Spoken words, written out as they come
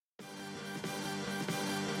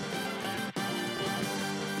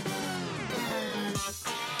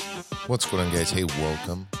What's going on, guys? Hey,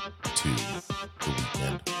 welcome to the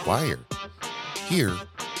Weekend Wire here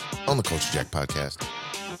on the Culture Jack podcast.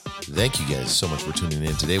 Thank you guys so much for tuning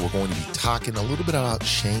in. Today, we're going to be talking a little bit about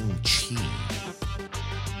Shang-Chi.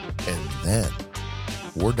 And then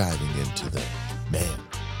we're diving into the man,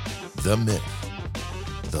 the myth,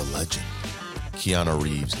 the legend, Keanu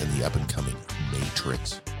Reeves and the up-and-coming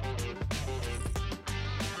Matrix.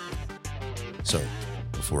 So,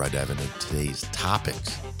 before I dive into today's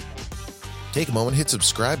topics, take a moment, hit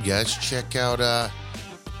subscribe, guys. Check out the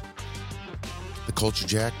Culture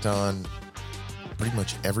Jacked on pretty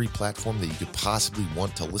much every platform that you could possibly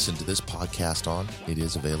want to listen to this podcast on. It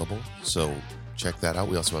is available, so check that out.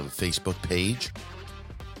 We also have a Facebook page.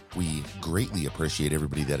 We greatly appreciate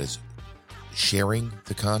everybody that is sharing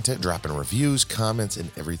the content, dropping reviews, comments,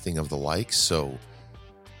 and everything of the like. So,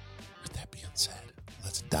 with that being said,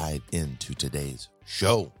 let's dive into today's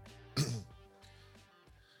show.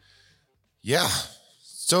 Yeah,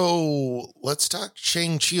 so let's talk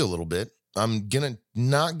Shang-Chi a little bit. I'm going to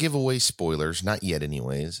not give away spoilers, not yet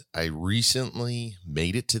anyways. I recently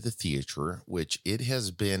made it to the theater, which it has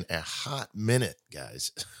been a hot minute,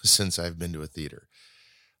 guys, since I've been to a theater.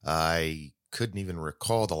 I couldn't even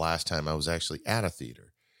recall the last time I was actually at a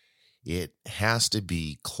theater. It has to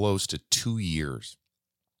be close to 2 years,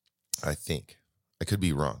 I think. I could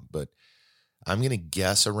be wrong, but I'm going to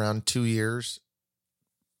guess around 2 years.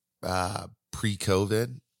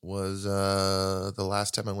 Pre-COVID was the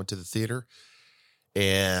last time I went to the theater,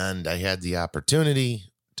 and I had the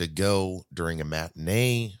opportunity to go during a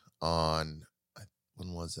matinee on,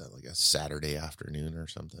 when was that, like a Saturday afternoon or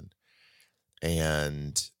something,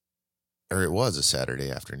 or it was a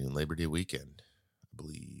Saturday afternoon, Labor Day weekend, I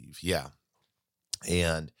believe, yeah,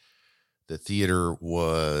 and the theater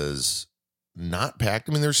was not packed.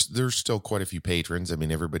 I mean, there's still quite a few patrons. I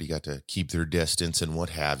mean, everybody got to keep their distance and what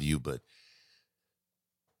have you, but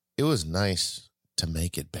it was nice to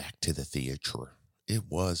make it back to the theater. It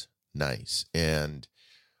was nice. And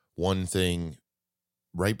one thing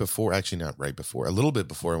a little bit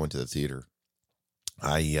before I went to the theater,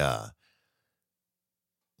 I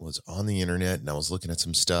was on the internet and I was looking at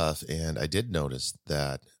some stuff, and I did notice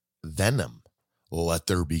that Venom, Let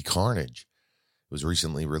There Be Carnage, was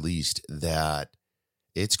recently released, that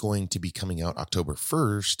it's going to be coming out October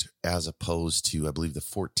 1st as opposed to, I believe, the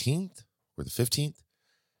 14th or the 15th.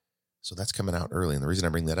 So that's coming out early. And the reason I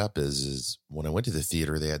bring that up is when I went to the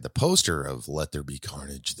theater, they had the poster of Let There Be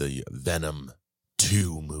Carnage, the Venom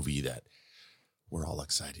 2 movie that we're all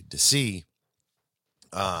excited to see.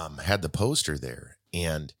 Had the poster there,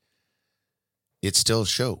 and it still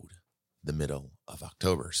showed the middle of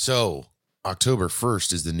October. So October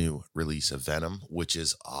 1st is the new release of Venom, which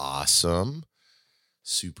is awesome.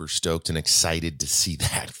 Super stoked and excited to see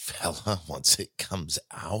that fella once it comes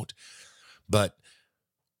out. But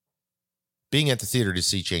being at the theater to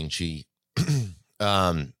see Shang-Chi,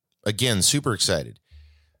 again, super excited.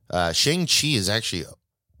 Shang-Chi is actually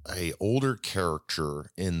a older character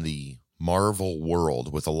in the Marvel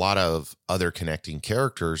world with a lot of other connecting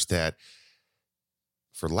characters that,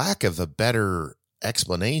 for lack of a better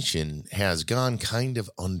explanation, has gone kind of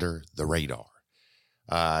under the radar.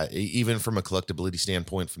 Even from a collectability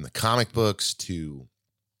standpoint, from the comic books to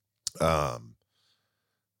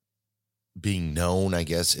being known, I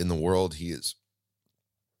guess, in the world, he is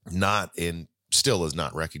not, and still is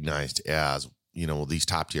not, recognized as, these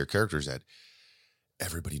top tier characters that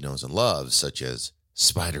everybody knows and loves, such as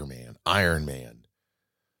Spider-Man, Iron Man,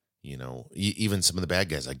 even some of the bad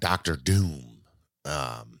guys like Doctor Doom,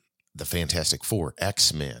 the Fantastic Four,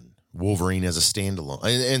 X-Men, Wolverine as a standalone,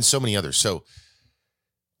 and so many others. So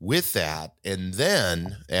with that, and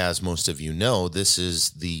then, as most of you know, this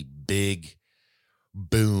is the big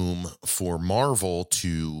boom for Marvel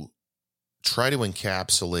to try to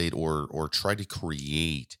encapsulate or try to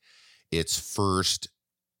create its first,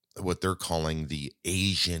 what they're calling the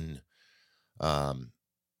Asian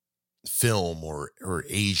film or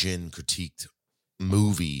Asian critiqued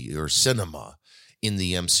movie or cinema in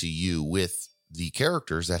the MCU with the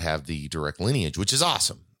characters that have the direct lineage, which is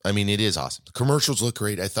awesome. I mean, it is awesome. The commercials look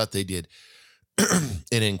great. I thought they did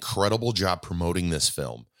an incredible job promoting this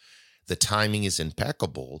film. The timing is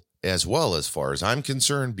impeccable as well, as far as I'm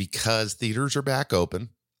concerned, because theaters are back open.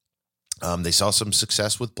 They saw some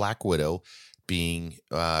success with Black Widow being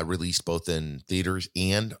released both in theaters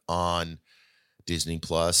and on Disney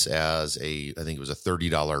Plus as I think it was a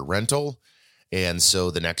 $30 rental. And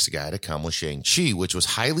so the next guy to come was Shang-Chi, which was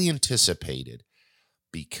highly anticipated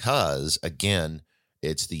because, again,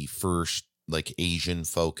 it's the first like Asian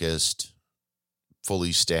focused,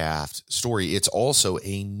 fully staffed story. It's also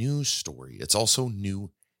a new story. It's also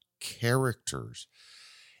new characters.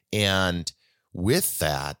 And with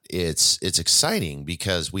that, it's exciting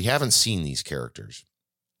because we haven't seen these characters.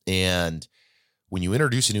 And when you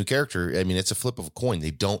introduce a new character, I mean, it's a flip of a coin.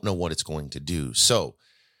 They don't know what it's going to do. So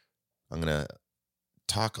I'm going to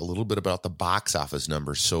talk a little bit about the box office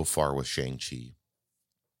numbers so far with Shang-Chi.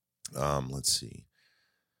 Let's see.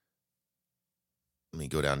 Let me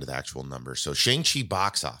go down to the actual numbers. So Shang-Chi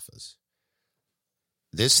box office.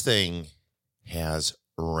 This thing has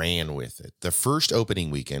ran with it. The first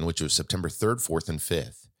opening weekend, which was September 3rd, 4th, and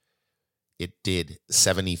 5th, it did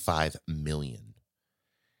 75 million.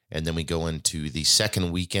 And then we go into the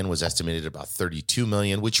second weekend was estimated about 32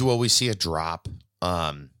 million, which you always see a drop.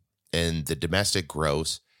 And the domestic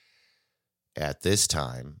gross at this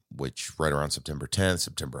time, which right around September 10th,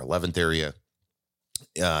 September 11th area,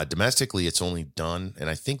 domestically, it's only done, and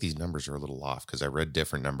I think these numbers are a little off because I read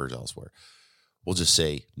different numbers elsewhere. We'll just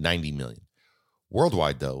say 90 million.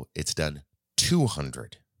 Worldwide, though, it's done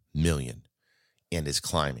 200 million and is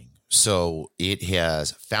climbing. So it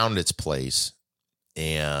has found its place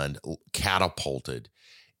and catapulted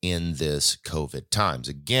in this COVID times.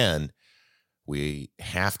 Again, we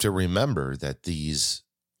have to remember that these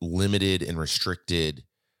limited and restricted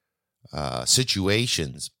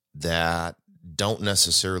situations that don't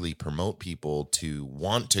necessarily promote people to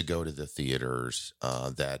want to go to the theaters,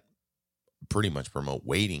 that pretty much promote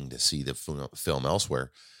waiting to see the film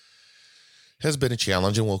elsewhere, has been a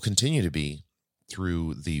challenge and will continue to be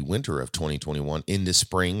through the winter of 2021 into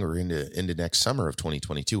spring or into next summer of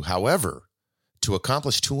 2022. However, to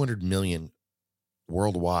accomplish 200 million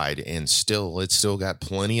worldwide and it's still got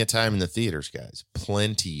plenty of time in the theaters, guys,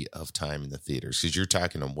 plenty of time in the theaters, because you're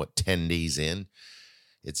talking on 10 days in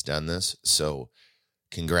it's done this. So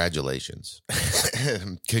congratulations.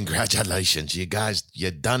 Congratulations. You guys,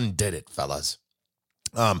 you done did it, fellas.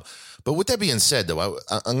 But with that being said, though,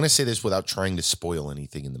 I'm going to say this without trying to spoil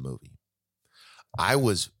anything in the movie. I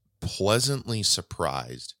was pleasantly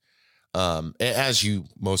surprised, as you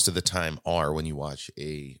most of the time are when you watch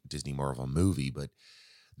a Disney Marvel movie, but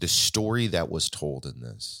the story that was told in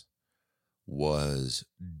this was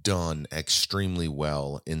done extremely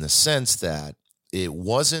well in the sense that it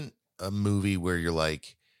wasn't a movie where you're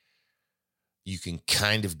like, you can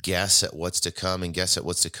kind of guess at what's to come. And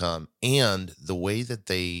the way that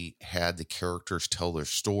they had the characters tell their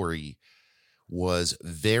story was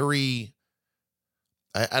very,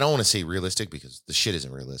 I don't want to say realistic because the shit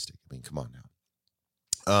isn't realistic. I mean, come on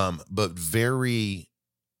now. But very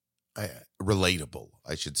relatable,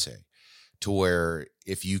 I should say, to where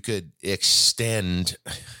if you could extend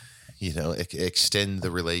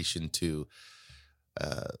the relation to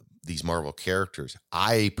these Marvel characters,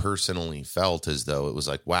 I personally felt as though it was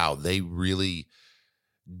like, wow, they really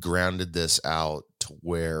grounded this out to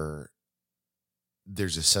where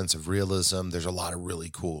there's a sense of realism. There's a lot of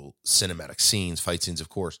really cool cinematic scenes, fight scenes, of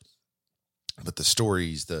course, but the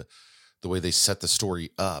stories, the way they set the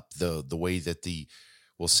story up, the way that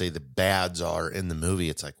we'll say the bads are in the movie,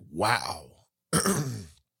 it's like, wow,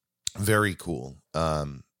 very cool.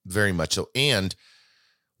 Very much so. And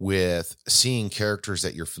with seeing characters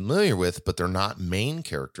that you're familiar with, but they're not main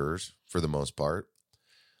characters for the most part,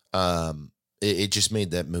 it just made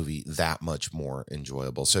that movie that much more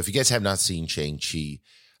enjoyable. So if you guys have not seen Shang-Chi,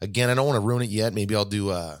 again, I don't want to ruin it yet. Maybe I'll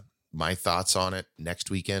do my thoughts on it next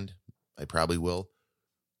weekend. I probably will.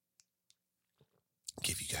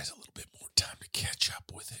 Give you guys a little bit more time to catch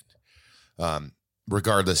up with it.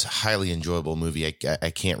 Regardless, highly enjoyable movie. I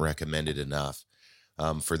can't recommend it enough.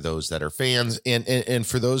 For those that are fans and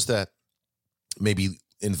for those that maybe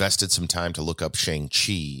invested some time to look up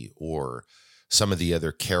Shang-Chi or some of the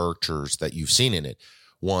other characters that you've seen in it.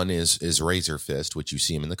 One is Razor Fist, which you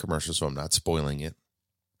see him in the commercial, so I'm not spoiling it.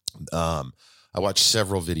 I watched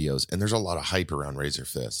several videos, and there's a lot of hype around Razor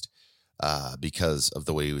Fist because of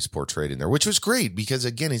the way he was portrayed in there, which was great because,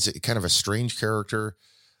 again, he's kind of a strange character,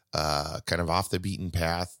 kind of off the beaten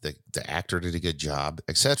path. The actor did a good job,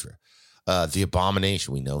 etc. The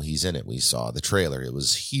Abomination, we know he's in it. We saw the trailer. It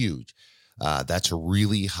was huge. That's a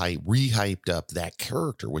really rehyped up that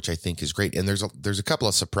character, which I think is great. And there's a couple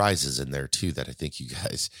of surprises in there too that I think you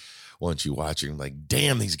guys, once you watch it, like,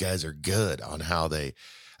 damn, these guys are good on how they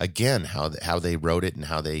wrote it and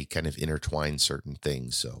how they kind of intertwine certain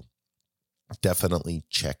things. So definitely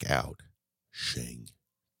check out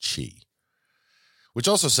Shang-Chi, which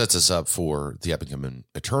also sets us up for the upcoming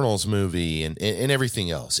Eternals movie and everything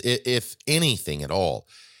else. If anything at all,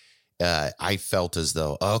 I felt as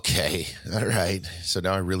though, okay, all right. So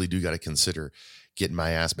now I really do got to consider getting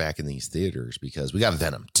my ass back in these theaters because we got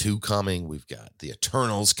Venom 2 coming. We've got the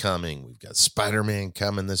Eternals coming. We've got Spider-Man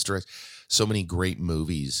coming this direction. So many great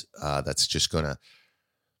movies that's just going to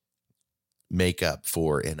make up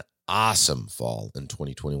for an awesome fall in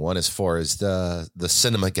 2021 as far as the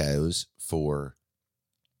cinema goes for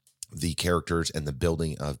the characters and the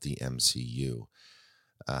building of the MCU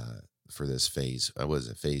for this phase. Was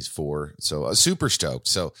it phase 4? So super stoked.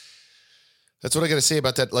 So that's what I got to say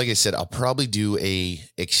about that. Like I said, I'll probably do a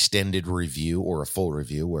extended review or a full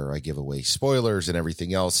review where I give away spoilers and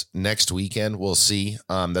everything else next weekend. We'll see.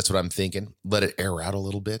 That's what I'm thinking. Let it air out a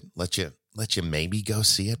little bit. Let you maybe go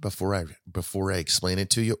see it before I explain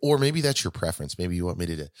it to you, or maybe that's your preference. Maybe you want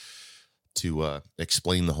me to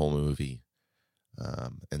explain the whole movie,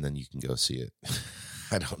 and then you can go see it.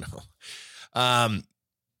 I don't know.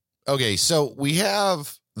 Okay, so we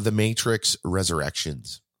have The Matrix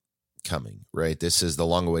Resurrections coming, right? This is the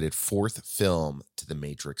long-awaited 4th film to the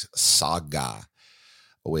Matrix saga,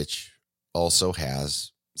 which also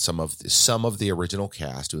has some of the original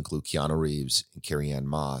cast to include Keanu Reeves and Carrie-Anne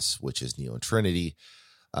Moss, which is Neo and Trinity,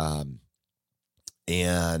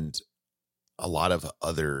 and a lot of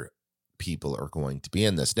other people are going to be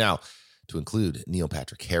in this. Now, to include Neil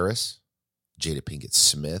Patrick Harris, Jada Pinkett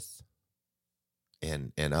Smith,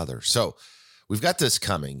 and others. So we've got this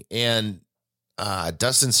coming, and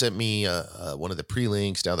Dustin sent me one of the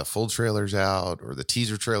pre-links. Now the full trailer's out, or the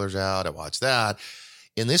teaser trailer's out. I watched that,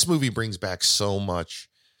 and this movie brings back so much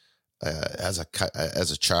as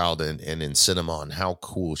a child and in cinema and how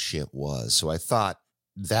cool shit was. So I thought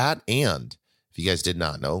that, and if you guys did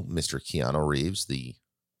not know, Mr. Keanu Reeves, the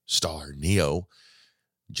star Neo,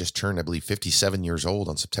 just turned, I believe, 57 years old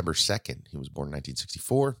on September 2nd. He was born in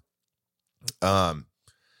 1964.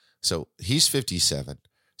 So he's 57.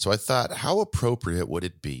 So I thought, how appropriate would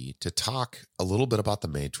it be to talk a little bit about The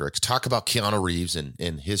Matrix, talk about Keanu Reeves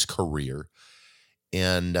and his career.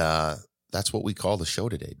 And that's what we call the show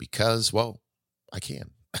today because, well, I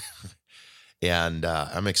can. And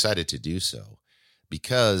I'm excited to do so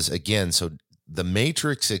because, again, so The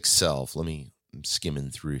Matrix itself, I'm skimming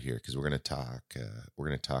through here because we're going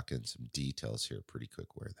to talk in some details here pretty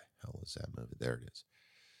quick. Where the hell is that movie? There it is.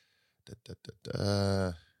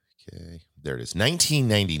 Okay, there it is.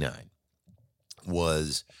 1999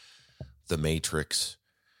 was The Matrix,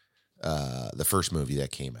 the first movie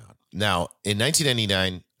that came out. Now, in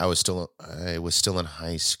 1999, I was still in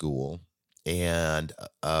high school, and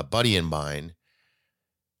a buddy of mine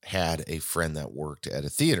had a friend that worked at a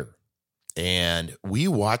theater, and we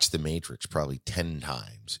watched The Matrix probably 10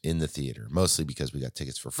 times in the theater, mostly because we got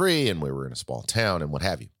tickets for free and we were in a small town and what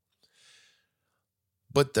have you.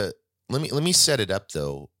 But let me set it up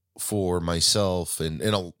though for myself,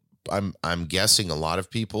 and I'm guessing a lot of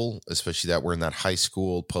people, especially that were in that high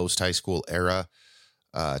school, post high school era,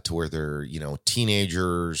 to where they're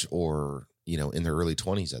teenagers or in their early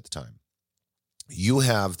 20s at the time. You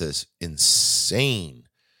have this insane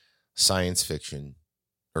science fiction,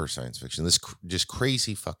 this just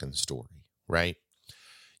crazy fucking story, right?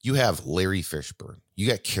 You have Larry Fishburne, you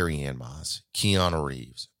got Carrie-Anne Moss, Keanu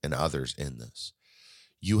Reeves, and others in this.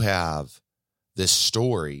 You have this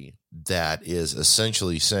story that is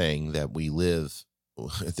essentially saying that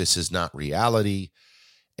this is not reality.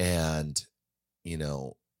 And,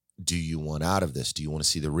 do you want out of this? Do you want to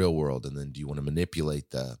see the real world? And then do you want to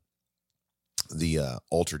manipulate the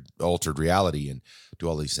altered reality and do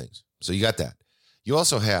all these things? So you got that. You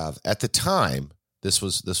also have, at the time, this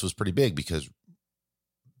was pretty big because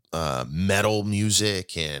metal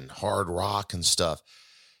music and hard rock and stuff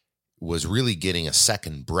was really getting a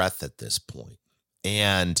second breath at this point.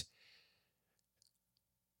 And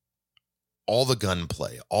all the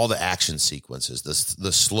gunplay, all the action sequences,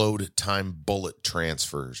 the slowed time bullet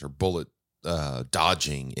transfers or bullet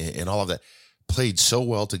dodging and all of that played so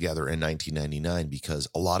well together in 1999 because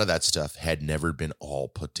a lot of that stuff had never been all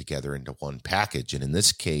put together into one package. And in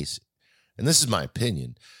this case, and this is my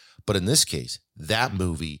opinion, but in this case, that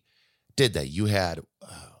movie did that. You had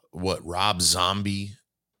Rob Zombie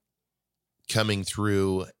coming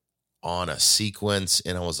through on a sequence,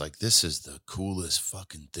 and I was like, this is the coolest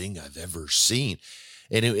fucking thing I've ever seen.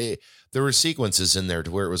 And there were sequences in there to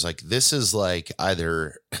where it was like, this is like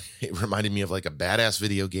either it reminded me of like a badass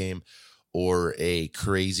video game or a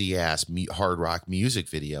crazy ass hard rock music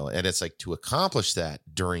video. And it's like, to accomplish that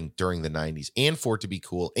during the 90s and for it to be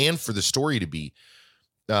cool and for the story to be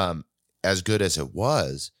as good as it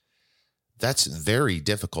was, that's very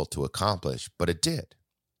difficult to accomplish, but it did.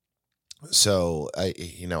 So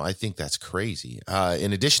I think that's crazy.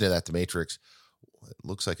 In addition to that, The Matrix, it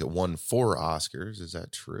looks like it won 4 Oscars. Is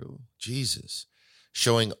that true? Jesus.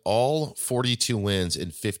 showing all 42 wins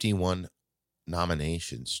and 51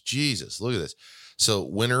 nominations. Jesus, look at this. So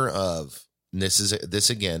winner of this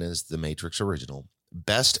again is The Matrix original,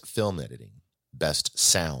 best film editing, best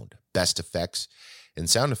sound, best effects and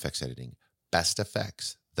sound effects editing, best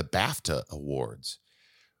effects, the BAFTA awards,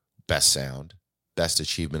 best sound, best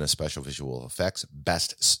achievement of special visual effects,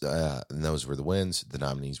 best, and those were the wins. The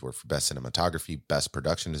nominees were for best cinematography, best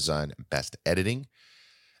production design, best editing.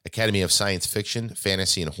 Academy of Science Fiction,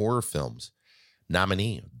 Fantasy, and Horror Films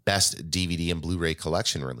nominee, best DVD and Blu-ray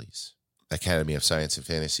collection release. Academy of Science and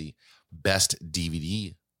Fantasy, best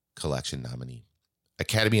DVD collection nominee.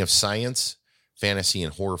 Academy of Science, Fantasy,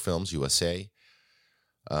 and Horror Films, USA,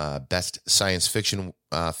 best science fiction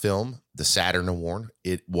film, the Saturn Award.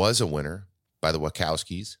 It was a winner by the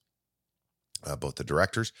Wachowskis, both the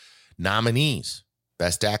directors. Nominees,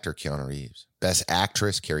 best actor, Keanu Reeves. Best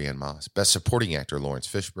actress, Carrie-Anne Moss. Best supporting actor, Lawrence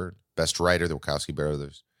Fishburne. Best writer, the Wachowski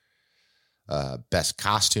brothers. Best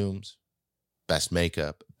costumes, best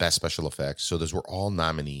makeup, best special effects. So those were all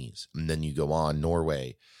nominees. And then you go on,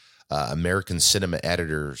 Norway, American Cinema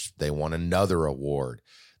Editors. They won another award.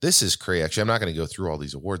 This is crazy. Actually, I'm not going to go through all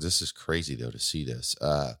these awards. This is crazy, though, to see this.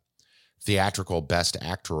 Theatrical Best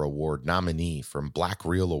Actor Award nominee from Black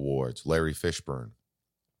Reel Awards, Larry Fishburne.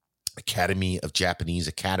 Academy of Japanese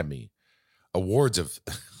Academy. Awards of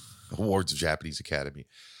Japanese Academy.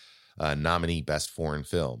 Nominee Best Foreign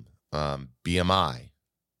Film. BMI.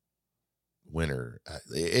 Winner.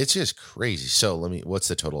 It's just crazy. So what's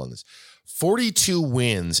the total on this? 42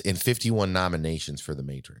 wins and 51 nominations for The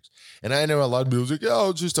Matrix. And I know a lot of people are like,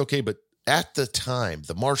 oh, it's just okay. But at the time,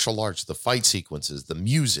 the martial arts, the fight sequences, the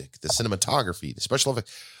music, the cinematography, the special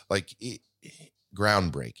effects,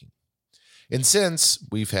 groundbreaking. And since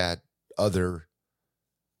we've had other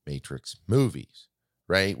Matrix movies,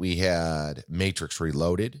 right? We had Matrix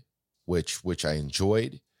Reloaded, which I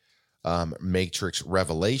enjoyed. Matrix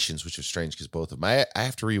Revelations, which is strange because both of them, I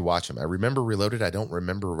have to rewatch them. I remember Reloaded. I don't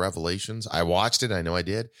remember Revelations. I watched it. I know I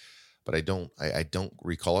did, but I don't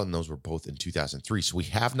recall it. And those were both in 2003. So we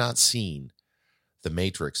have not seen The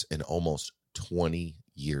Matrix in almost 20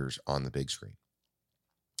 years on the big screen.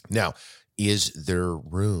 Now, is there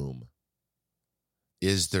room?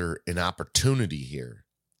 Is there an opportunity here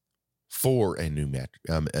for a new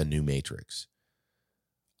Matrix?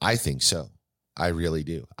 I think so. I really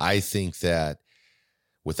do. I think that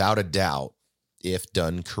without a doubt, if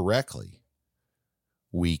done correctly,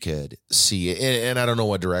 we could see it. And I don't know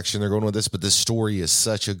what direction they're going with this, but this story is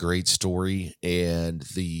such a great story. And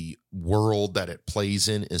the world that it plays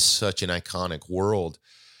in is such an iconic world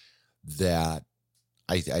that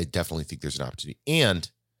I definitely think there's an opportunity. And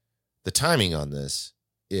the timing on this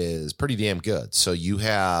is pretty damn good. So you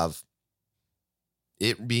have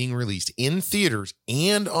it being released in theaters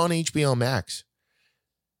and on HBO Max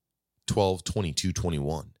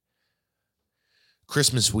 12/22/21.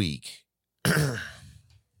 Christmas week,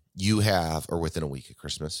 you have, or within a week of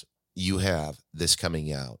Christmas, you have this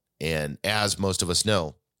coming out. And as most of us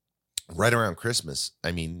know, right around Christmas,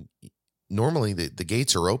 I mean, normally the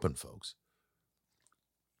gates are open, folks,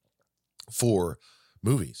 for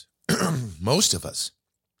movies. Most of us,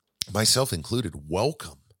 myself included,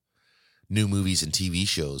 welcome new movies and TV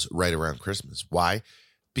shows right around Christmas. Why?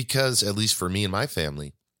 Because at least for me and my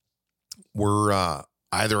family, we're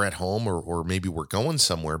either at home or maybe we're going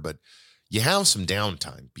somewhere, but you have some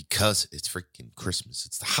downtime because it's freaking Christmas.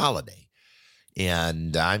 It's the holiday.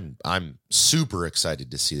 And I'm super excited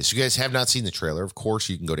to see this. You guys have not seen the trailer. Of course,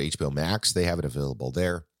 you can go to HBO Max. They have it available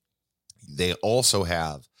there. They also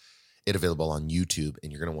have it available on YouTube,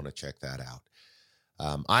 and you're going to want to check that out.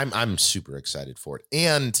 I'm super excited for it.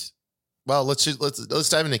 And well, let's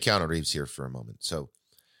dive into Keanu Reeves here for a moment. So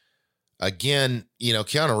again,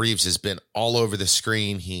 Keanu Reeves has been all over the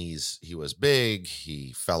screen. He was big.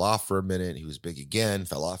 He fell off for a minute. He was big again,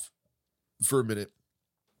 fell off for a minute.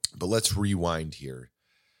 But let's rewind here.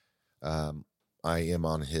 I am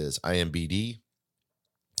on his IMDb,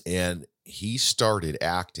 and he started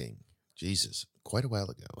acting, Jesus, quite a while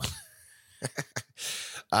ago.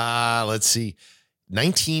 Let's see.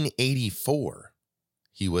 1984,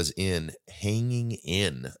 he was in Hanging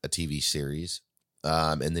In, a TV series.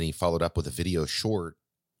 And then he followed up with a video short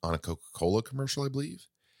on a Coca-Cola commercial, I believe.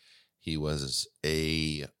 He was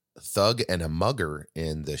a thug and a mugger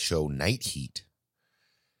in the show Night Heat.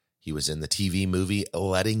 He was in the TV movie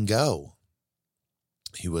Letting Go.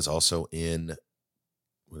 He was also in,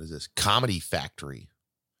 Comedy Factory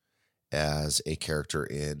as a character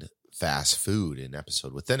in Fast Food, an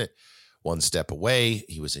episode within it. One Step Away,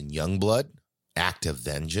 he was in Youngblood, Act of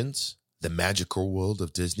Vengeance, The Magical World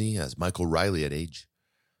of Disney as Michael Riley at age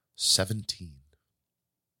 17.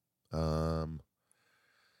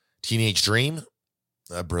 Teenage Dream,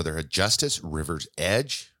 Brotherhood Justice, River's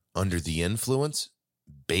Edge, Under the Influence,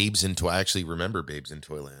 Babes in Toy. I actually remember Babes in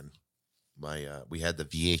Toyland. We had the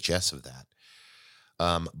VHS of that.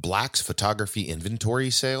 Black's Photography Inventory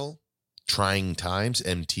Sale, Trying Times,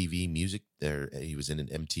 MTV Music. He was in an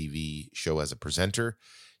MTV show as a presenter.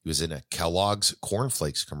 He was in a Kellogg's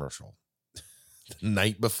Cornflakes commercial the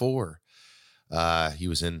night before. He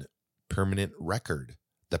was in Permanent Record,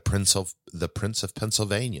 The Prince of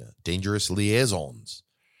Pennsylvania, Dangerous Liaisons,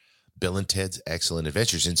 Bill and Ted's Excellent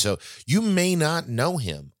Adventures. And so you may not know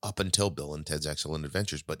him up until Bill and Ted's Excellent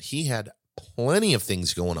Adventures, but he had plenty of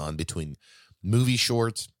things going on between movie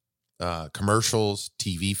shorts, commercials,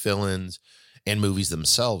 TV fill-ins, and movies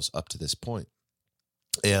themselves up to this point.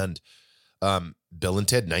 And Bill and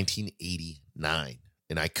Ted, 1989,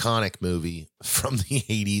 an iconic movie from the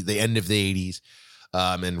 80s, the end of the 80s.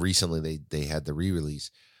 And recently they had the re-release.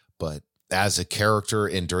 But as a character,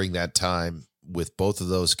 and during that time with both of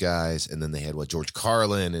those guys, and then they had George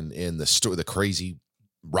Carlin and the crazy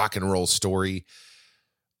rock and roll story.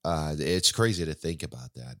 It's crazy to think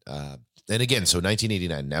about that. And again, so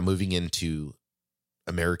 1989, now moving into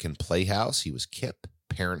American Playhouse, he was Kip,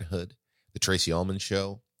 Parenthood, The Tracy Ullman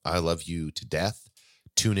Show, I Love You to Death,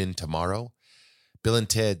 Tune In Tomorrow, Bill and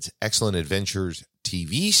Ted's Excellent Adventures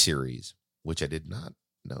TV series, which I did not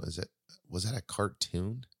know. Was that a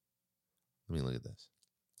cartoon? Let me look at this.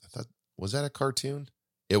 Was that a cartoon?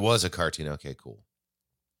 It was a cartoon. Okay, cool.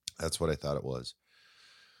 That's what I thought it was.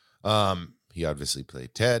 He obviously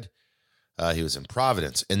played Ted. He was in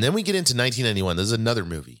Providence. And then we get into 1991. This is another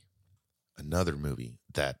movie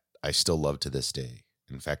that I still love to this day.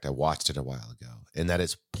 In fact, I watched it a while ago. And that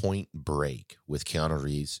is Point Break with Keanu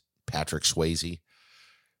Reeves, Patrick Swayze.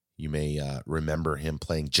 You may remember him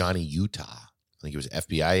playing Johnny Utah. I think he was an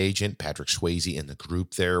FBI agent. Patrick Swayze and the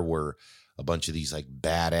group there were a bunch of these like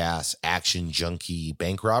badass action junkie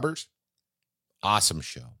bank robbers. Awesome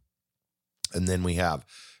show. And then we have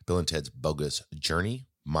Bill and Ted's Bogus Journey,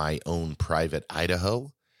 My Own Private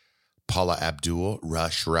Idaho, Paula Abdul,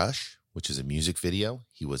 Rush Rush, which is a music video.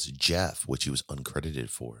 He was Jeff, which he was uncredited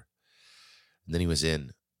for. And then he was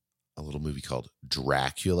in a little movie called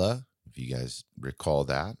Dracula, if you guys recall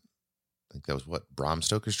that. I think that was Bram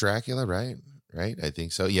Stoker's Dracula, right? Right? I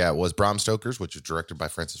think so. Yeah, it was Bram Stoker's, which was directed by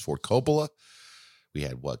Francis Ford Coppola. We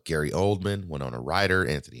had Gary Oldman, Winona Ryder,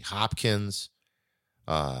 Anthony Hopkins.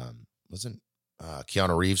 Keanu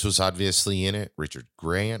Reeves was obviously in it. Richard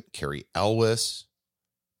Grant, Carrie Elwes,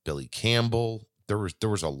 Billy Campbell. There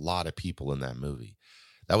was a lot of people in that movie.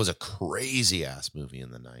 That was a crazy ass movie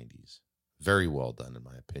in the 90s. Very well done, in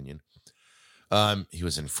my opinion. He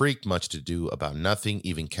was in Freak, Much to Do About Nothing,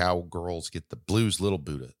 Even Cowgirls Get the Blues, Little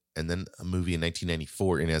Buddha, and then a movie in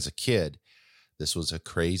 1994. And as a kid, this was a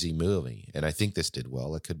crazy movie. And I think this did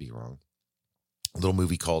well. I could be wrong. A little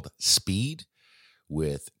movie called Speed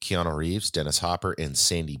with Keanu Reeves, Dennis Hopper, and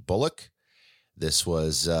Sandy Bullock. This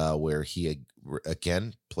was where he,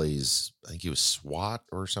 again, plays, I think he was SWAT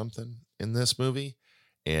or something in this movie.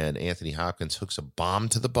 And Anthony Hopkins hooks a bomb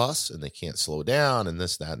to the bus, and they can't slow down, and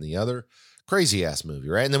this, that, and the other. Crazy-ass movie,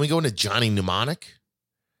 right? And then we go into Johnny Mnemonic.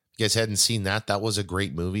 If you guys hadn't seen that, that was a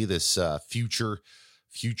great movie. This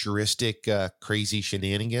futuristic, crazy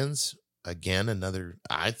shenanigans. Again,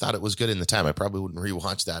 I thought it was good in the time. I probably wouldn't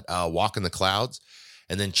rewatch that. Walk in the Clouds.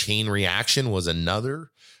 And then Chain Reaction was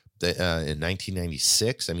another in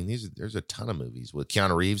 1996. I mean, there's a ton of movies with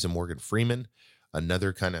Keanu Reeves and Morgan Freeman.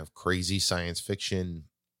 Another kind of crazy science fiction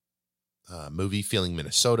movie, Feeling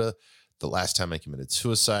Minnesota, The Last Time I Committed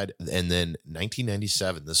Suicide. And then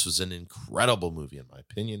 1997, this was an incredible movie, in my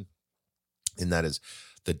opinion. And that is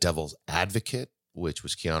The Devil's Advocate, which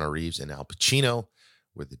was Keanu Reeves and Al Pacino,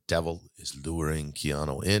 where the devil is luring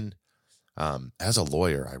Keanu in as a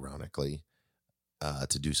lawyer, ironically,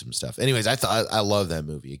 to do some stuff. Anyways, I love that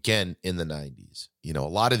movie. Again, in the 90s. You know, a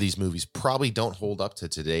lot of these movies probably don't hold up to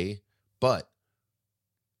today, but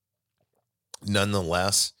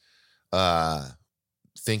nonetheless,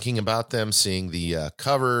 thinking about them, seeing the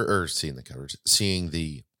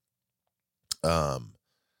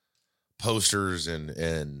posters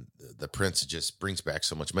and the prints, just brings back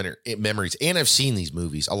so much memories. And I've seen these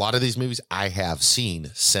movies. A lot of these movies I have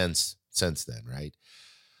seen since then, right?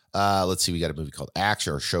 Let's see. We got a movie called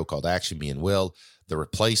Action, or a show called Action, me and Will. The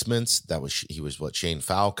Replacements. He was Shane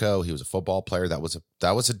Falco. He was a football player. That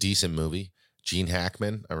was a decent movie. Gene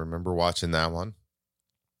Hackman. I remember watching that one.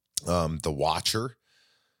 The Watcher.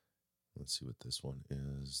 Let's see what this one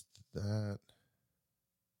is. I'd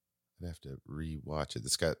have to rewatch it.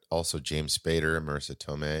 It's got also James Spader and Marissa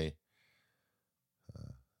Tomei.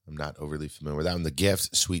 I'm not overly familiar with that one. The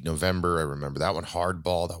Gift, Sweet November. I remember that one.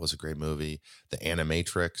 Hardball. That was a great movie. The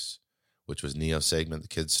Animatrix, which was Neo Segment, the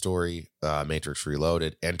kid's story. Matrix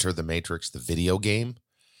Reloaded. Enter the Matrix, the video game,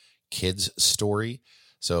 kid's story.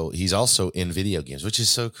 So he's also in video games, which is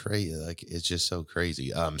so crazy. Like, it's just so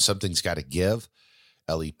crazy. Something's Got to Give.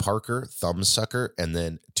 Ellie Parker, Thumbsucker. And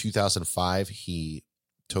then 2005, he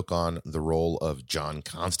took on the role of John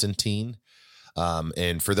Constantine.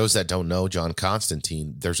 And for those that don't know, John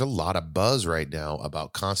Constantine, there's a lot of buzz right now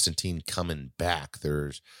about Constantine coming back.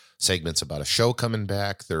 There's segments about a show coming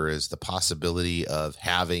back. There is the possibility of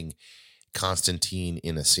having Constantine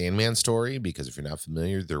in a Sandman story, because if you're not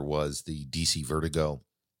familiar, there was the DC Vertigo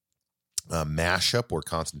mashup where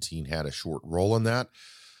Constantine had a short role in that,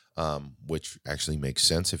 which actually makes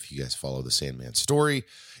sense if you guys follow the Sandman story.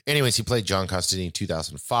 Anyways, he played John Constantine in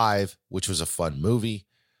 2005, which was a fun movie.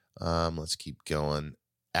 Let's keep going.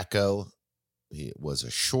 Echo, it was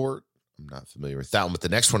a short. I'm not familiar with that one, but the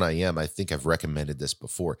next one I am. I think I've recommended this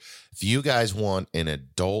before. If you guys want an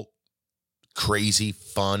adult, crazy,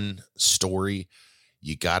 fun story,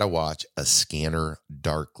 you got to watch A Scanner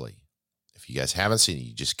Darkly. If you guys haven't seen it,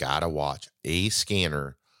 you just got to watch A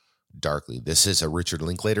Scanner Darkly. This is a Richard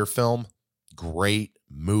Linklater film. Great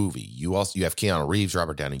movie. You have Keanu Reeves,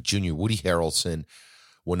 Robert Downey Jr., Woody Harrelson,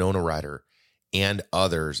 Winona Ryder, and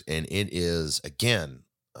others. And it is, again,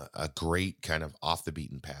 a great kind of off the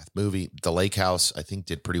beaten path movie. The Lake House, I think,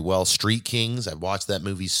 did pretty well. Street Kings, I've watched that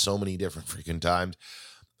movie so many different freaking times.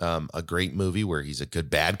 A great movie where he's a good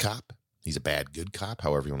bad cop. He's a bad good cop,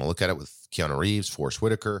 however you want to look at it, with Keanu Reeves, Forrest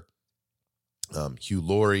Whitaker, Hugh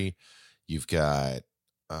Laurie. You've got,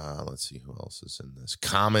 let's see who else is in this.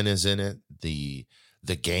 Common is in it. The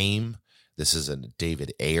Game. This is a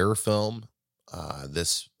David Ayer film. I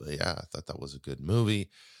thought that was a good movie.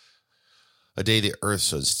 A Day the Earth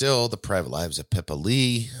Stood Still. The Private Lives of Pippa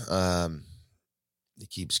Lee. It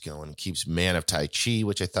keeps going. Keeps Man of Tai Chi,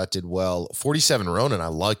 which I thought did well. 47 Ronin. I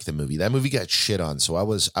liked the movie. That movie got shit on, so I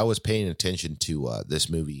was paying attention to this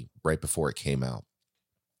movie right before it came out,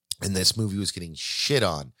 and this movie was getting shit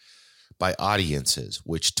on by audiences,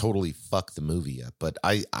 which totally fucked the movie up. But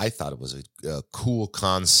I thought it was a cool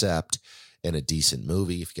concept and a decent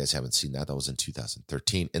movie. If you guys haven't seen that, that was in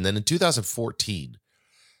 2013. And then in 2014,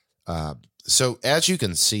 so as you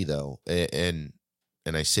can see, though, and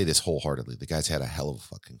I say this wholeheartedly, the guy's had a hell of a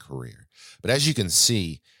fucking career. But as you can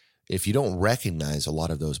see, if you don't recognize a lot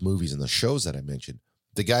of those movies and the shows that I mentioned,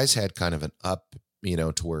 the guy's had kind of an up,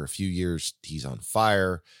 to where a few years he's on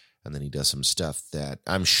fire, and then he does some stuff that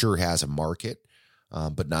I'm sure has a market,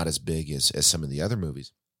 but not as big as some of the other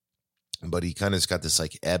movies. But he kind of has got this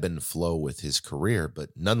like ebb and flow with his career, but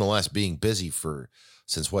nonetheless being busy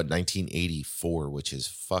since 1984, which is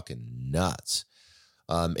fucking nuts.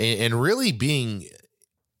 And really being,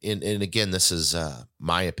 and again, this is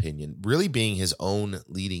my opinion, really being his own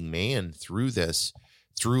leading man through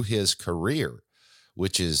his career,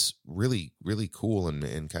 which is really, really cool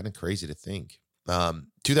and kind of crazy to think.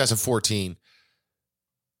 2014,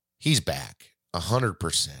 he's back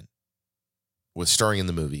 100% with starring in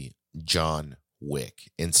the movie John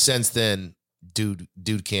Wick. And since then, dude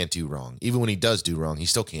can't do wrong. Even when he does do wrong, he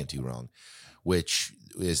still can't do wrong, which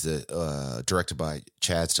is directed by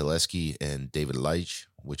Chad Stahelski and David Leitch,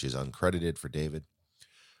 which is uncredited for David.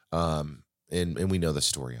 And we know the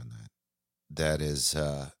story on that. That is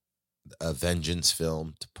a vengeance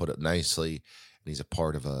film, to put it nicely. And he's a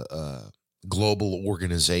part of a global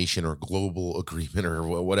organization or global agreement or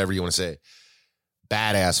whatever you want to say.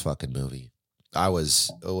 Badass fucking movie.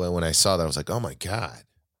 When I saw that, I was like, oh my God,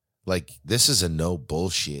 like this is a no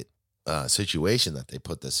bullshit situation that they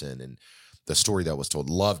put this in. And the story that was told,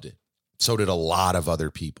 loved it. So did a lot of other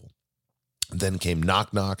people. Then came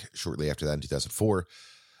Knock Knock shortly after that in 2004.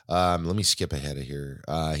 Let me skip ahead of here.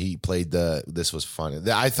 He played this was funny.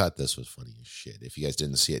 I thought this was funny as shit. If you guys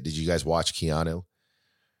didn't see it, did you guys watch Keanu?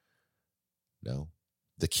 No,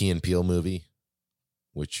 the Key and Peele movie,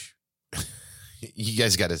 which you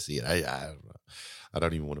guys got to see it. I don't know. I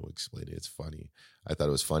don't even want to explain it. It's funny. I thought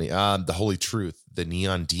it was funny. The Holy Truth, The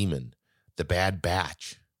Neon Demon, The Bad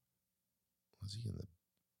Batch. Was he in the?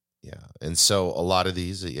 Yeah. And so a lot of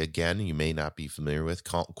these, again, you may not be familiar with.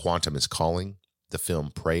 Quantum is Calling, the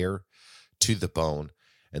film Prayer, To the Bone.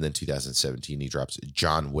 And then 2017, he drops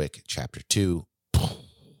John Wick Chapter 2,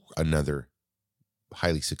 another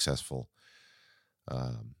highly successful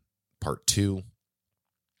part 2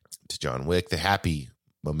 to John Wick. The Happy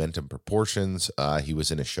Momentum Proportions. He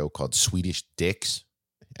was in a show called Swedish Dicks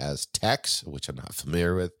as Tex, which I'm not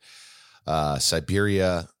familiar with.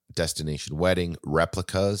 Siberia, Destination Wedding,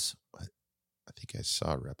 Replicas. I think I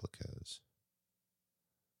saw Replicas.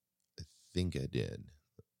 think I did.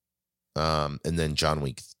 And then John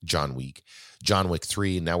Wick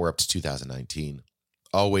 3. And now we're up to 2019.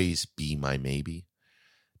 Always Be My Maybe.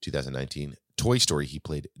 2019. Toy Story. He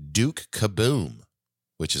played Duke Kaboom,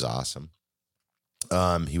 which is awesome.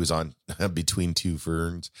 He was on Between Two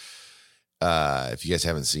Ferns. If you guys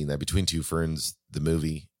haven't seen that, Between Two Ferns, the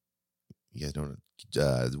movie, you guys don't know,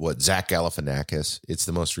 Zach Galifianakis. It's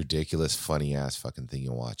the most ridiculous, funny ass fucking thing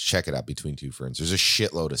you'll watch. Check it out, Between Two Ferns. There's a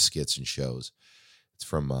shitload of skits and shows. It's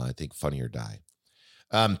from, I think, Funny or Die.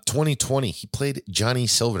 2020, he played Johnny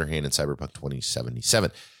Silverhand in Cyberpunk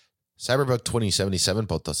 2077. Cyberpunk 2077,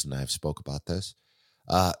 both Dustin and I have spoke about this.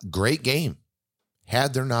 Great game.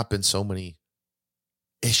 Had there not been so many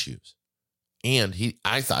issues. And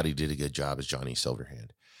I thought he did a good job as Johnny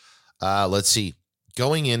Silverhand. Let's see.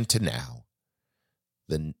 Going into now,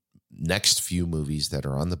 the next few movies that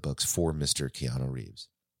are on the books for Mr. Keanu Reeves.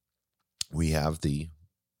 We have the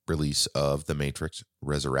release of The Matrix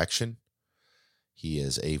Resurrection. He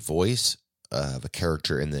is a voice of a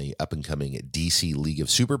character in the up-and-coming DC League of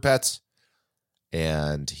Super Pets.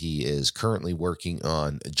 And he is currently working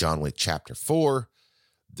on John Wick Chapter 4.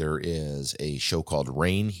 There is a show called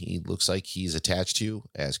Rain he looks like he's attached to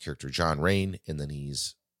as character John Rain. And then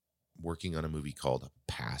he's working on a movie called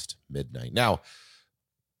Past Midnight. Now,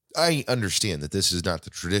 I understand that this is not the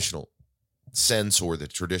traditional sense or the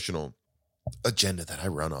traditional agenda that I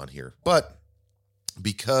run on here. But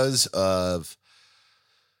because of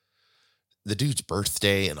the dude's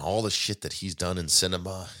birthday and all the shit that he's done in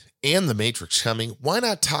cinema and The Matrix coming, why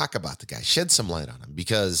not talk about the guy? Shed some light on him.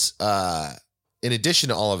 Because in addition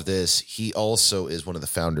to all of this, he also is one of the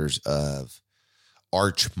founders of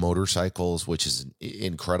Arch Motorcycles, which is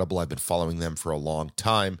incredible. I've been following them for a long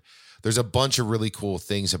time. There's a bunch of really cool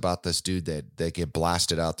things about this dude that get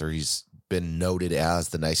blasted out there. He's been noted as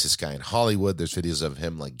the nicest guy in Hollywood. There's videos of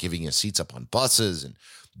him like giving his seats up on buses and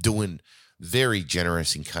doing very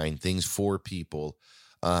generous and kind things for people.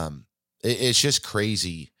 It's just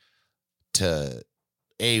crazy to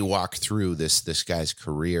walk through this guy's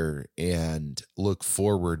career and look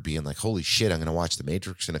forward being like, holy shit, I'm going to watch The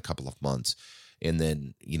Matrix in a couple of months. And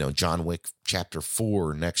then, John Wick Chapter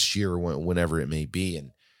 4 next year, whenever it may be.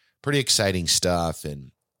 And pretty exciting stuff.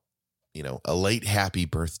 And, a late happy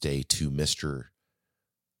birthday to Mr.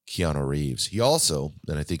 Keanu Reeves. He also,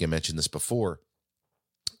 and I think I mentioned this before,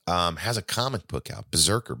 has a comic book out,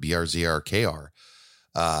 Berserker, Brzrkr,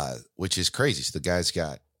 which is crazy. So the guy's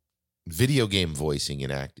got video game voicing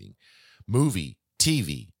and acting, movie,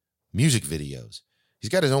 TV, music videos. He's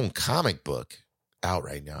got his own comic book out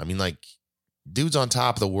right now. I mean, like, dude's on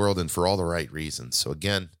top of the world and for all the right reasons. So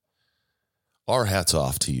again, our hats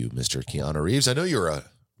off to you, Mr. Keanu Reeves. I know you're a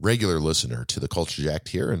regular listener to the Culture Jacked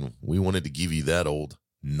here, and we wanted to give you that old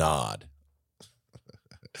nod.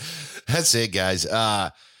 That's it, guys.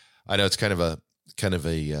 I know it's kind of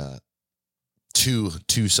a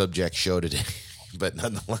two subject show today, but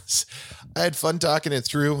nonetheless, I had fun talking it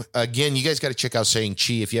through. Again, you guys got to check out Saying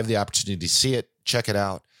Chi. If you have the opportunity to see it, check it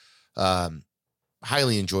out.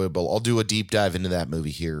 Highly enjoyable. I'll do a deep dive into that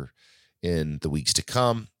movie here in the weeks to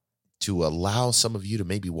come to allow some of you to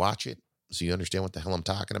maybe watch it so you understand what the hell I'm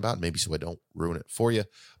talking about, maybe so I don't ruin it for you,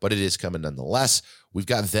 but it is coming nonetheless. We've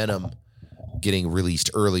got Venom getting released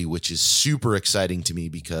early, which is super exciting to me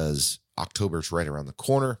because October's right around the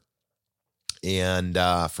corner. And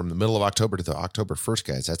from the middle of October to the October 1st,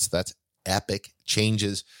 guys, that's epic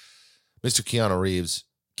changes. Mr. Keanu Reeves,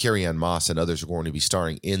 Carrie-Anne Moss, and others are going to be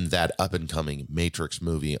starring in that up-and-coming Matrix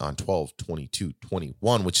movie on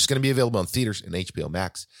 12/22/21, which is going to be available in theaters and HBO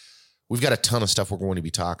Max. We've got a ton of stuff we're going to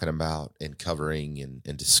be talking about and covering and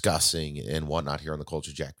discussing and whatnot here on the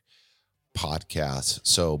Culture Jack podcast.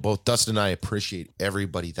 So both Dustin and I appreciate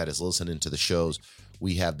everybody that is listening to the shows.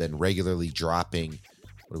 We have been regularly dropping.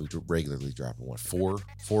 What are we regularly dropping? What, four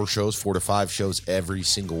shows, 4 to 5 shows every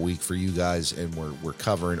single week for you guys. And we're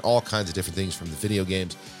covering all kinds of different things from the video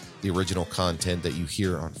games, the original content that you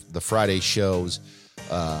hear on the Friday shows,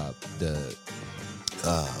 the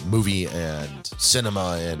movie and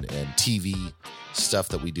cinema and TV stuff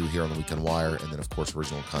that we do here on the Weekend Wire. And then, of course,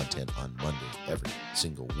 original content on Monday every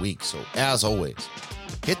single week. So as always,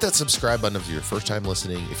 hit that subscribe button if you're your first time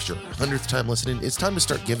listening. If it's your 100th time listening, it's time to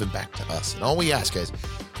start giving back to us. And all we ask, guys,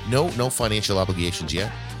 no financial obligations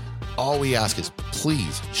yet. All we ask is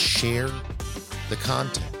please share the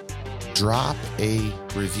content. Drop a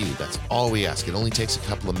review. That's all we ask. It only takes a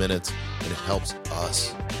couple of minutes, and it helps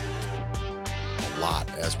us a lot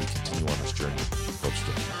as we continue on this journey.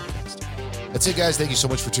 That's it, guys. Thank you so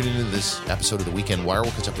much for tuning into this episode of the Weekend Wire.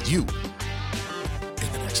 We'll catch up with you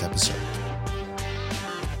in the next episode.